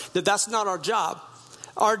that's not our job.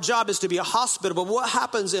 Our job is to be a hospital. But what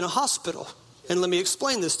happens in a hospital? And let me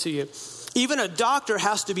explain this to you. Even a doctor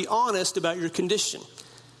has to be honest about your condition.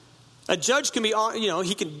 A judge can be,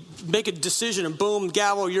 he can make a decision and boom,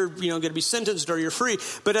 gavel, you're, going to be sentenced or you're free.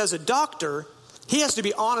 But as a doctor, he has to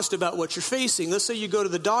be honest about what you're facing. Let's say you go to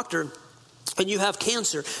the doctor and you have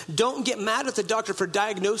cancer. Don't get mad at the doctor for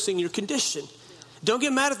diagnosing your condition. Don't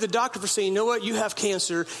get mad at the doctor for saying, you know what, you have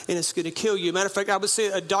cancer and it's going to kill you. Matter of fact, I would say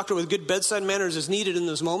a doctor with good bedside manners is needed in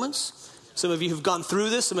those moments. Some of you have gone through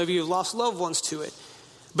this. Some of you have lost loved ones to it.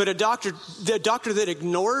 But a doctor that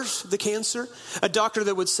ignores the cancer, a doctor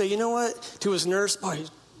that would say, you know what, to his nurse, boy,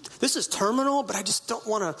 this is terminal, but I just don't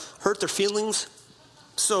want to hurt their feelings.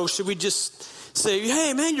 So should we just say,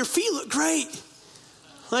 hey, man, your feet look great.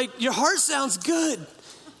 Like, your heart sounds good.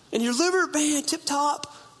 And your liver, man, tip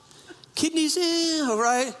top. Kidneys, all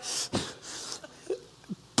right.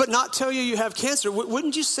 But not tell you have cancer.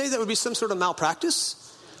 Wouldn't you say that would be some sort of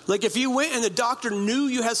malpractice? Like if you went and the doctor knew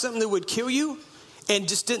you had something that would kill you, and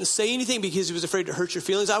just didn't say anything because he was afraid to hurt your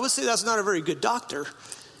feelings, I would say that's not a very good doctor.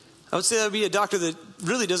 I would say that would be a doctor that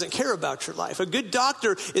really doesn't care about your life. A good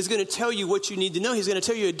doctor is going to tell you what you need to know. He's going to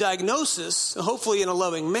tell you a diagnosis, hopefully in a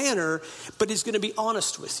loving manner, but he's going to be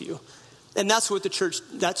honest with you. And that's what the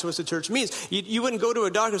church means. You wouldn't go to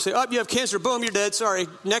a doctor and say, oh, you have cancer, boom, you're dead, sorry,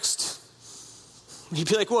 next. You'd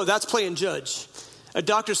be like, whoa, that's playing judge. A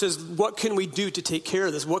doctor says, what can we do to take care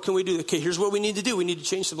of this? What can we do? Okay, here's what we need to do. We need to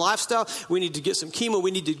change some lifestyle. We need to get some chemo.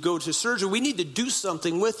 We need to go to surgery. We need to do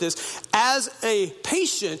something with this. As a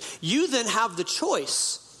patient, you then have the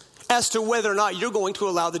choice as to whether or not you're going to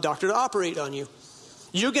allow the doctor to operate on you.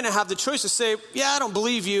 You're going to have the choice to say, yeah, I don't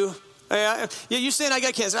believe you. Yeah, you're saying I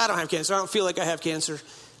got cancer. I don't have cancer. I don't feel like I have cancer.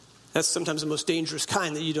 That's sometimes the most dangerous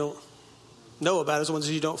kind that you don't know about is the ones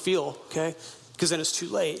that you don't feel, okay? Because then it's too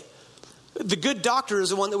late. The good doctor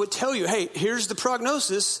is the one that would tell you, hey, here's the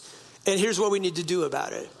prognosis, and here's what we need to do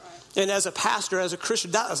about it. Right. And as a pastor, as a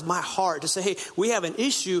Christian, that is my heart to say, hey, we have an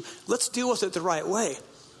issue. Let's deal with it the right way.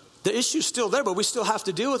 The issue's still there, but we still have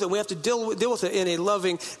to deal with it. We have to deal with it in a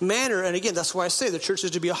loving manner. And again, that's why I say the church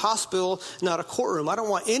is to be a hospital, not a courtroom. I don't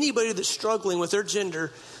want anybody that's struggling with their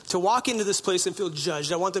gender to walk into this place and feel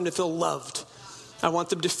judged. I want them to feel loved. I want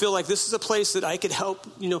them to feel like this is a place that I could help,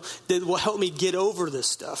 that will help me get over this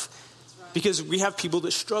stuff. Because we have people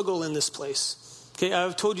that struggle in this place. Okay,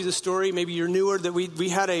 I've told you the story. Maybe you're newer that we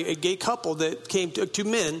had a gay couple that came, two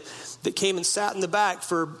men that came and sat in the back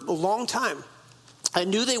for a long time. I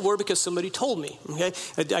knew they were because somebody told me, okay?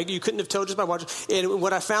 You couldn't have told just by watching. And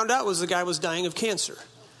what I found out was the guy was dying of cancer.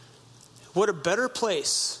 What a better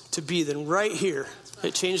place to be than right here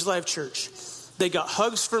at Change Life Church. They got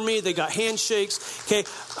hugs for me. They got handshakes. Okay,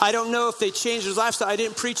 I don't know if they changed his lifestyle. I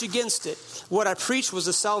didn't preach against it. What I preached was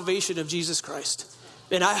the salvation of Jesus Christ.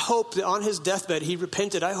 And I hope that on his deathbed, he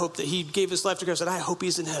repented. I hope that he gave his life to Christ. And I hope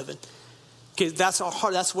he's in heaven. Okay, that's our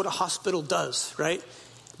heart. That's what a hospital does, right?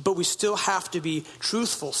 But we still have to be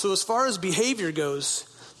truthful. So as far as behavior goes,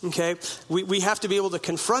 okay, we have to be able to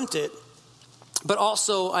confront it. But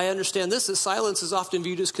also, I understand this, that silence is often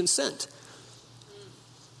viewed as consent.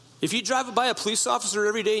 If you drive by a police officer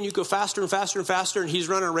every day and you go faster and faster and faster and he's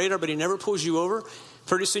running a radar but he never pulls you over,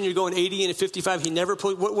 pretty soon you're going 80 and 55, he never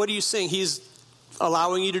pulls, what are you saying? He's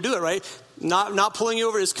allowing you to do it, right? Not pulling you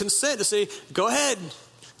over is consent to say, go ahead.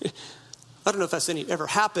 I don't know if that's ever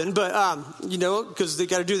happened, but, because they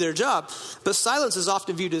got to do their job. But silence is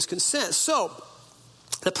often viewed as consent. So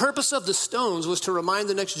the purpose of the stones was to remind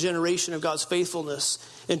the next generation of God's faithfulness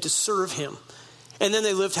and to serve him. And then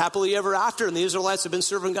they lived happily ever after, and the Israelites have been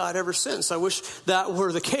serving God ever since. I wish that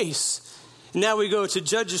were the case. Now we go to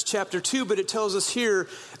Judges chapter 2, but it tells us here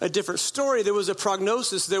a different story. There was a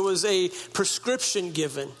prognosis, there was a prescription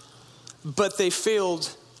given, but they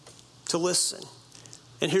failed to listen.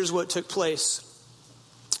 And here's what took place.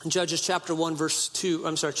 Judges chapter 2,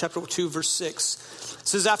 verse 6. It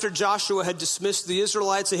says, after Joshua had dismissed the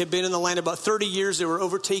Israelites, they had been in the land about 30 years. They were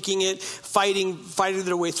overtaking it, fighting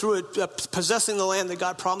their way through it, possessing the land that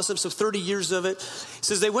God promised them. So 30 years of it. It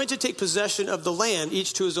says, they went to take possession of the land,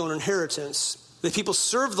 each to his own inheritance. The people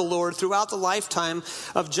served the Lord throughout the lifetime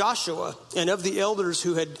of Joshua and of the elders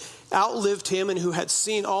who had outlived him and who had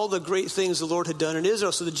seen all the great things the Lord had done in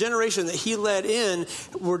Israel. So the generation that he led in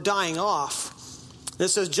were dying off. It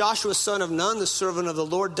says, Joshua, son of Nun, the servant of the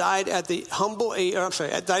Lord, died at the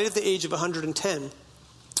age of 110.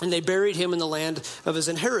 And they buried him in the land of his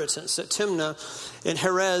inheritance at Timnah and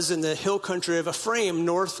Heres in the hill country of Ephraim,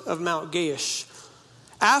 north of Mount Gaish.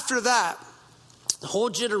 After that, the whole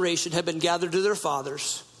generation had been gathered to their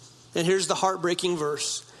fathers. And here's the heartbreaking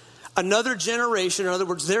verse. Another generation, in other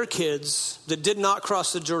words, their kids that did not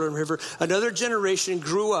cross the Jordan River, another generation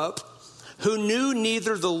grew up who knew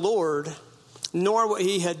neither the Lord nor what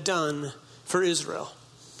he had done for Israel.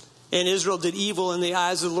 And Israel did evil in the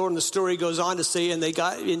eyes of the Lord. And the story goes on to say, and they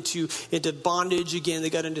got into bondage again. They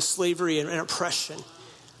got into slavery and oppression.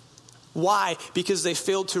 Why? Because they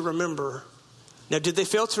failed to remember. Now, did they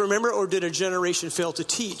fail to remember, or did a generation fail to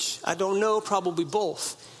teach? I don't know, probably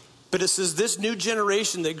both. But it says this new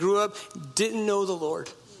generation that grew up didn't know the Lord,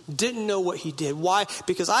 didn't know what he did. Why?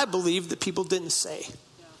 Because I believe that people didn't say.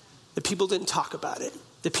 That people didn't talk about it.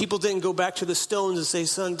 The people didn't go back to the stones and say,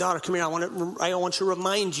 son, daughter, come here. I want to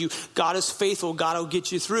remind you, God is faithful. God will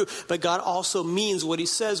get you through. But God also means what he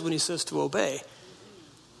says when he says to obey.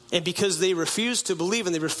 And because they refused to believe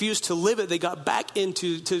and they refused to live it, they got back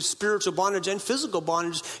into spiritual bondage and physical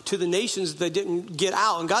bondage to the nations that they didn't get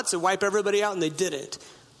out. And God said, wipe everybody out, and they didn't.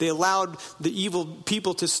 They allowed the evil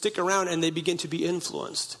people to stick around, and they began to be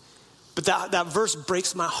influenced. But that verse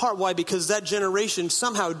breaks my heart. Why? Because that generation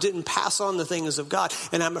somehow didn't pass on the things of God.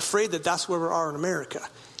 And I'm afraid that that's where we are in America.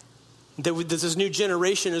 That this new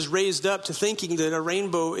generation is raised up to thinking that a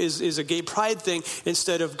rainbow is a gay pride thing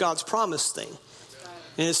instead of God's promised thing.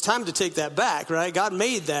 And it's time to take that back, right? God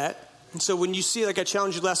made that. And so when you see, like I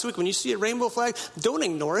challenged you last week, when you see a rainbow flag, don't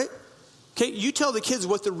ignore it. Okay, you tell the kids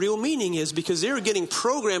what the real meaning is, because they're getting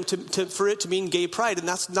programmed for it to mean gay pride. And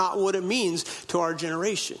that's not what it means to our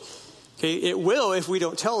generation. Okay, it will if we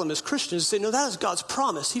don't tell them as Christians. Say, no, that is God's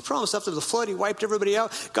promise. He promised after the flood, he wiped everybody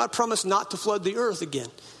out. God promised not to flood the earth again.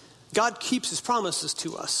 God keeps his promises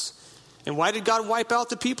to us. And why did God wipe out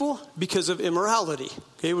the people? Because of immorality.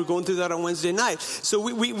 Okay, we're going through that on Wednesday night. So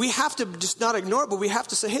we have to just not ignore it, but we have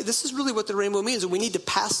to say, hey, this is really what the rainbow means. And we need to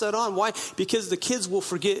pass that on. Why? Because the kids will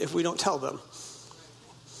forget if we don't tell them.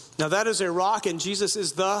 Now that is a rock, and Jesus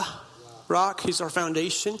is the rock. He's our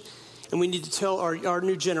foundation. And we need to tell our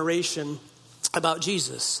new generation about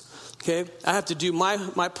Jesus. Okay, I have to do my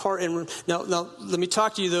part. And now let me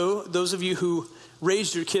talk to you, though, those of you who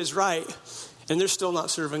raised your kids right, and they're still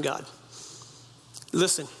not serving God.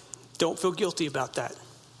 Listen, don't feel guilty about that.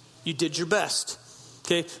 You did your best.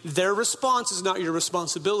 Okay, their response is not your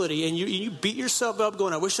responsibility. And you beat yourself up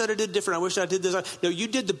going, I wish I'd have did different. I wish I did this. No, you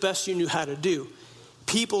did the best you knew how to do.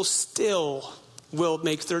 People still will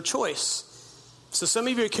make their choice. So some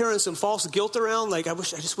of you are carrying some false guilt around, like I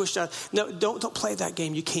just wish I. No, don't play that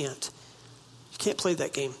game. You can't. You can't play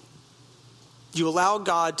that game. You allow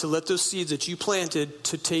God to let those seeds that you planted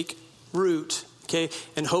to take root, okay?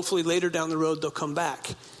 And hopefully later down the road, they'll come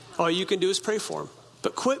back. All you can do is pray for them.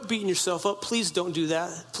 But quit beating yourself up. Please don't do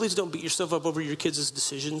that. Please don't beat yourself up over your kids'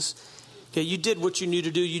 decisions. Okay, you did what you need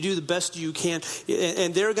to do. You do the best you can.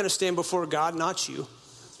 And they're going to stand before God, not you.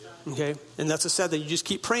 Okay, and that's a sad thing. You just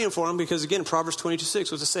keep praying for them because, again, Proverbs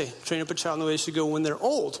 22:6, what's it say? Train up a child in the way they should go. When they're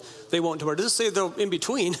old, they won't depart. It doesn't say they're in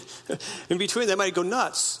between. In between, they might go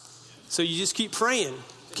nuts. So you just keep praying.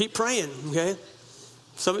 Keep praying, okay?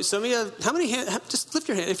 Some of you, how many hands? Just lift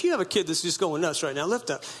your hand. If you have a kid that's just going nuts right now,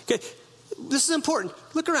 lift up. Okay, this is important.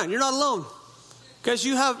 Look around. You're not alone. Guys,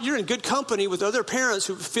 you're in good company with other parents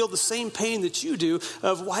who feel the same pain that you do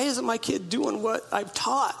of why isn't my kid doing what I've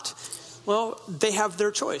taught? Well, they have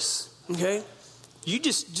their choice, okay? You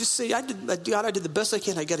just say, God, I did the best I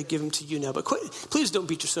can. I got to give them to you now. But please don't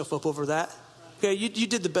beat yourself up over that. Okay, you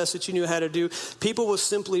did the best that you knew how to do. People will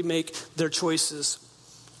simply make their choices,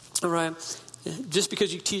 all right? Just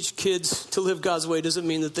because you teach kids to live God's way doesn't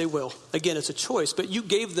mean that they will. Again, it's a choice, but you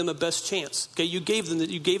gave them a best chance. Okay, you gave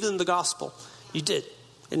them the gospel. You did.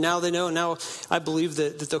 And now they know, and now I believe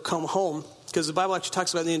that they'll come home because the Bible actually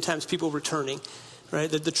talks about in the end times people returning. Right,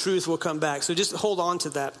 that the truth will come back. So just hold on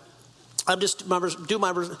to that. I'm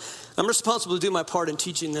responsible to do my part in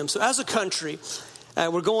teaching them. So as a country,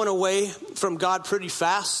 we're going away from God pretty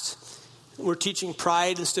fast. We're teaching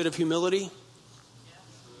pride instead of humility.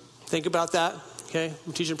 Think about that. Okay,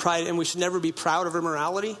 we're teaching pride, and we should never be proud of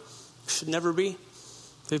immorality. We should never be,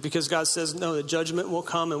 because God says no. The judgment will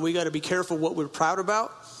come, and we got to be careful what we're proud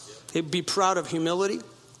about. Be proud of humility.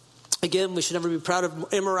 Again, we should never be proud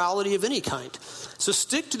of immorality of any kind. So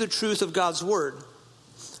stick to the truth of God's word.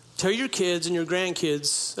 Tell your kids and your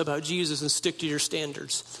grandkids about Jesus and stick to your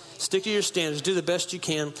standards. Stick to your standards. Do the best you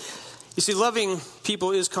can. You see, loving people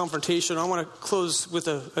is confrontation. I want to close with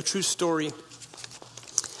a true story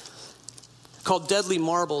called Deadly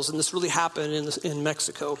Marbles, and this really happened in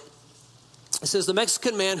Mexico. It says, the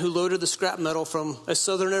Mexican man who loaded the scrap metal from a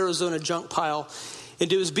southern Arizona junk pile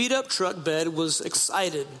into his beat-up truck bed was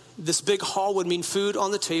excited. This big haul would mean food on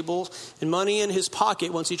the table and money in his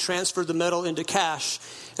pocket once he transferred the metal into cash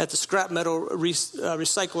at the scrap metal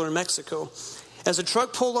recycler in Mexico. As the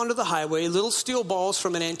truck pulled onto the highway, little steel balls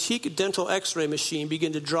from an antique dental x-ray machine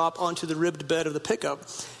began to drop onto the ribbed bed of the pickup.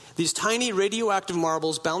 These tiny radioactive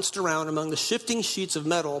marbles bounced around among the shifting sheets of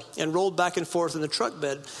metal and rolled back and forth in the truck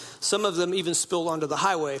bed. Some of them even spilled onto the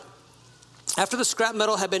highway. After the scrap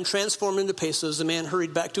metal had been transformed into pesos, the man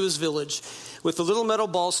hurried back to his village with the little metal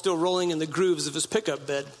balls still rolling in the grooves of his pickup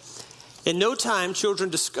bed. In no time, children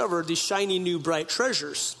discovered these shiny new bright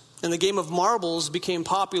treasures, and the game of marbles became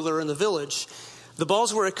popular in the village. The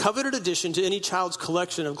balls were a coveted addition to any child's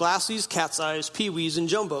collection of glassies, cat's eyes, peewees, and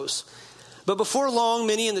jumbos. But before long,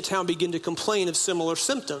 many in the town began to complain of similar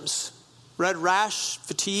symptoms: red rash,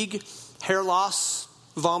 fatigue, hair loss,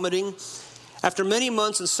 vomiting. After many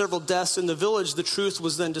months and several deaths in the village, the truth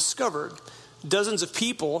was then discovered. Dozens of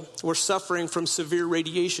people were suffering from severe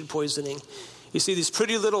radiation poisoning. You see, these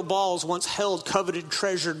pretty little balls, once held, coveted,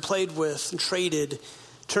 treasured, played with, and traded,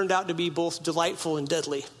 turned out to be both delightful and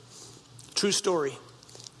deadly. True story.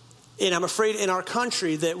 And I'm afraid in our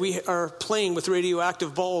country that we are playing with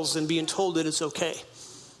radioactive balls and being told that it's okay,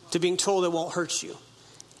 to being told it won't hurt you.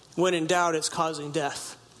 When in doubt, it's causing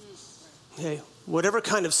death. Okay. Whatever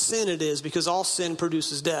kind of sin it is, because all sin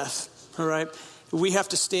produces death, all right? We have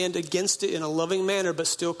to stand against it in a loving manner, but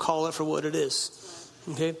still call it for what it is,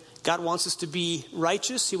 okay? God wants us to be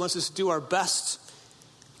righteous. He wants us to do our best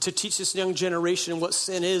to teach this young generation what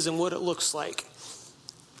sin is and what it looks like.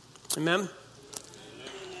 Amen?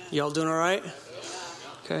 Y'all doing all right?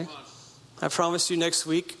 Okay. I promise you next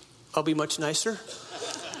week I'll be much nicer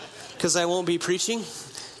because I won't be preaching.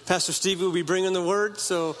 Pastor Steve will be bringing the word,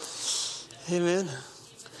 so... Amen.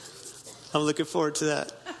 I'm looking forward to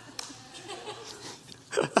that.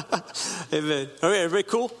 Amen. Okay, everybody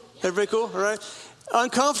cool? Everybody cool? All right.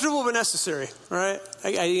 Uncomfortable but necessary. All right.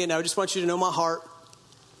 I just want you to know my heart.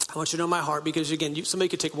 I want you to know my heart because, again, somebody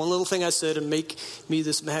could take one little thing I said and make me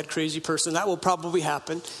this mad, crazy person. That will probably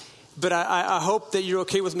happen. But I hope that you're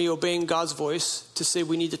okay with me obeying God's voice to say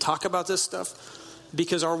we need to talk about this stuff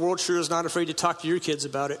because our world sure is not afraid to talk to your kids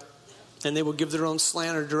about it. And they will give their own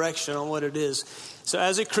slant or direction on what it is. So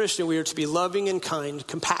as a Christian, we are to be loving and kind,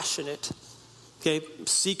 compassionate, okay,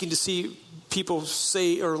 seeking to see people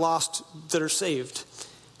lost that are saved.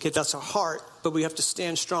 Okay, that's our heart, but we have to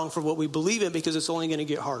stand strong for what we believe in because it's only going to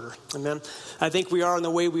get harder. Amen. I think we are in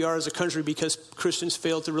the way we are as a country because Christians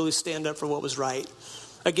failed to really stand up for what was right.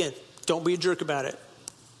 Again, don't be a jerk about it.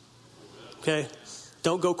 Okay?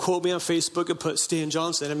 Don't go quote me on Facebook and put Stan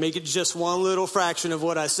Johnson and make it just one little fraction of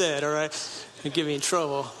what I said, all right? And get me in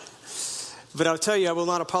trouble. But I'll tell you, I will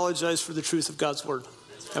not apologize for the truth of God's word.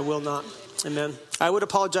 I will not. Amen. I would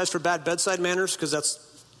apologize for bad bedside manners because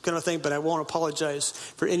that's kind of thing, but I won't apologize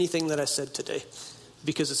for anything that I said today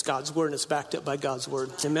because it's God's word and it's backed up by God's word.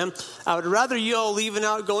 Amen. I would rather you all leaving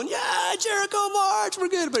out going, yeah, Jericho March, we're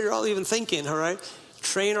good, but you're all even thinking, all right?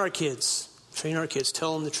 Train our kids. Train our kids.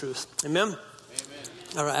 Tell them the truth. Amen? Amen.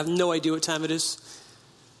 All right, I have no idea what time it is.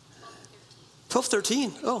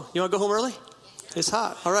 12:13. Oh, you want to go home early? It's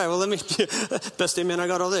hot. All right, well, let me, best amen I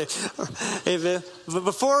got all day. Amen. But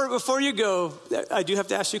before you go, I do have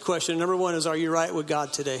to ask you a question. Number one is, are you right with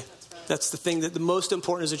God today? That's the thing that the most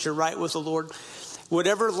important is that you're right with the Lord.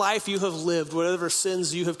 Whatever life you have lived, whatever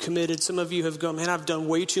sins you have committed, some of you have gone, man, I've done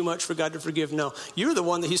way too much for God to forgive. No, you're the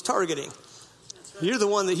one that he's targeting. You're the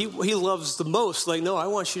one that he loves the most. Like, no, I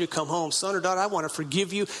want you to come home. Son or daughter, I want to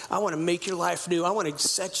forgive you. I want to make your life new. I want to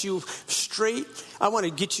set you straight. I want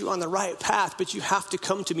to get you on the right path. But you have to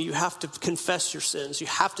come to me. You have to confess your sins. You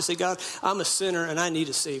have to say, God, I'm a sinner and I need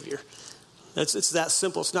a Savior. It's that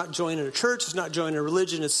simple. It's not joining a church. It's not joining a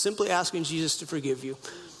religion. It's simply asking Jesus to forgive you.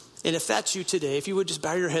 And if that's you today, if you would just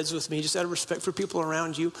bow your heads with me, just out of respect for people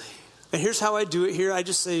around you. And here's how I do it here. I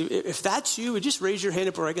just say, if that's you, just raise your hand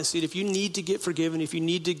up where I can see it. If you need to get forgiven, if you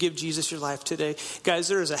need to give Jesus your life today. Guys,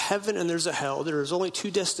 there is a heaven and there's a hell. There is only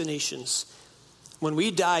two destinations. When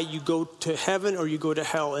we die, you go to heaven or you go to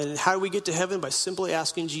hell. And how do we get to heaven? By simply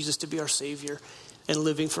asking Jesus to be our Savior and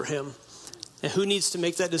living for him. And who needs to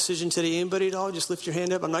make that decision today? Anybody at all? Just lift your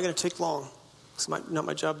hand up. I'm not going to take long. It's not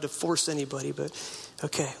my job to force anybody, but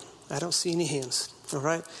okay. I don't see any hands. All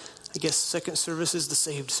right. I guess second service is the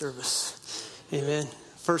saved service. Amen.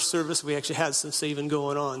 First service, we actually had some saving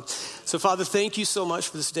going on. So, Father, thank you so much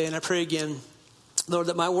for this day. And I pray again, Lord,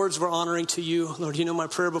 that my words were honoring to you. Lord, you know my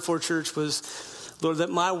prayer before church was, Lord, that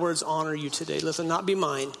my words honor you today. Let them not be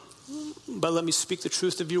mine, but let me speak the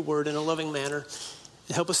truth of your word in a loving manner.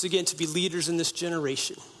 And help us again to be leaders in this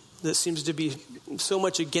generation that seems to be so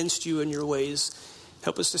much against you and your ways.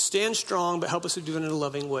 Help us to stand strong, but help us to do it in a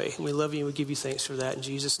loving way. And we love you and we give you thanks for that. In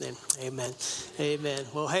Jesus' name, amen. Amen.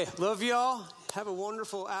 Well, hey, love y'all. Have a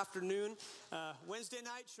wonderful afternoon. Wednesday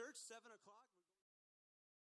night church, 7 o'clock.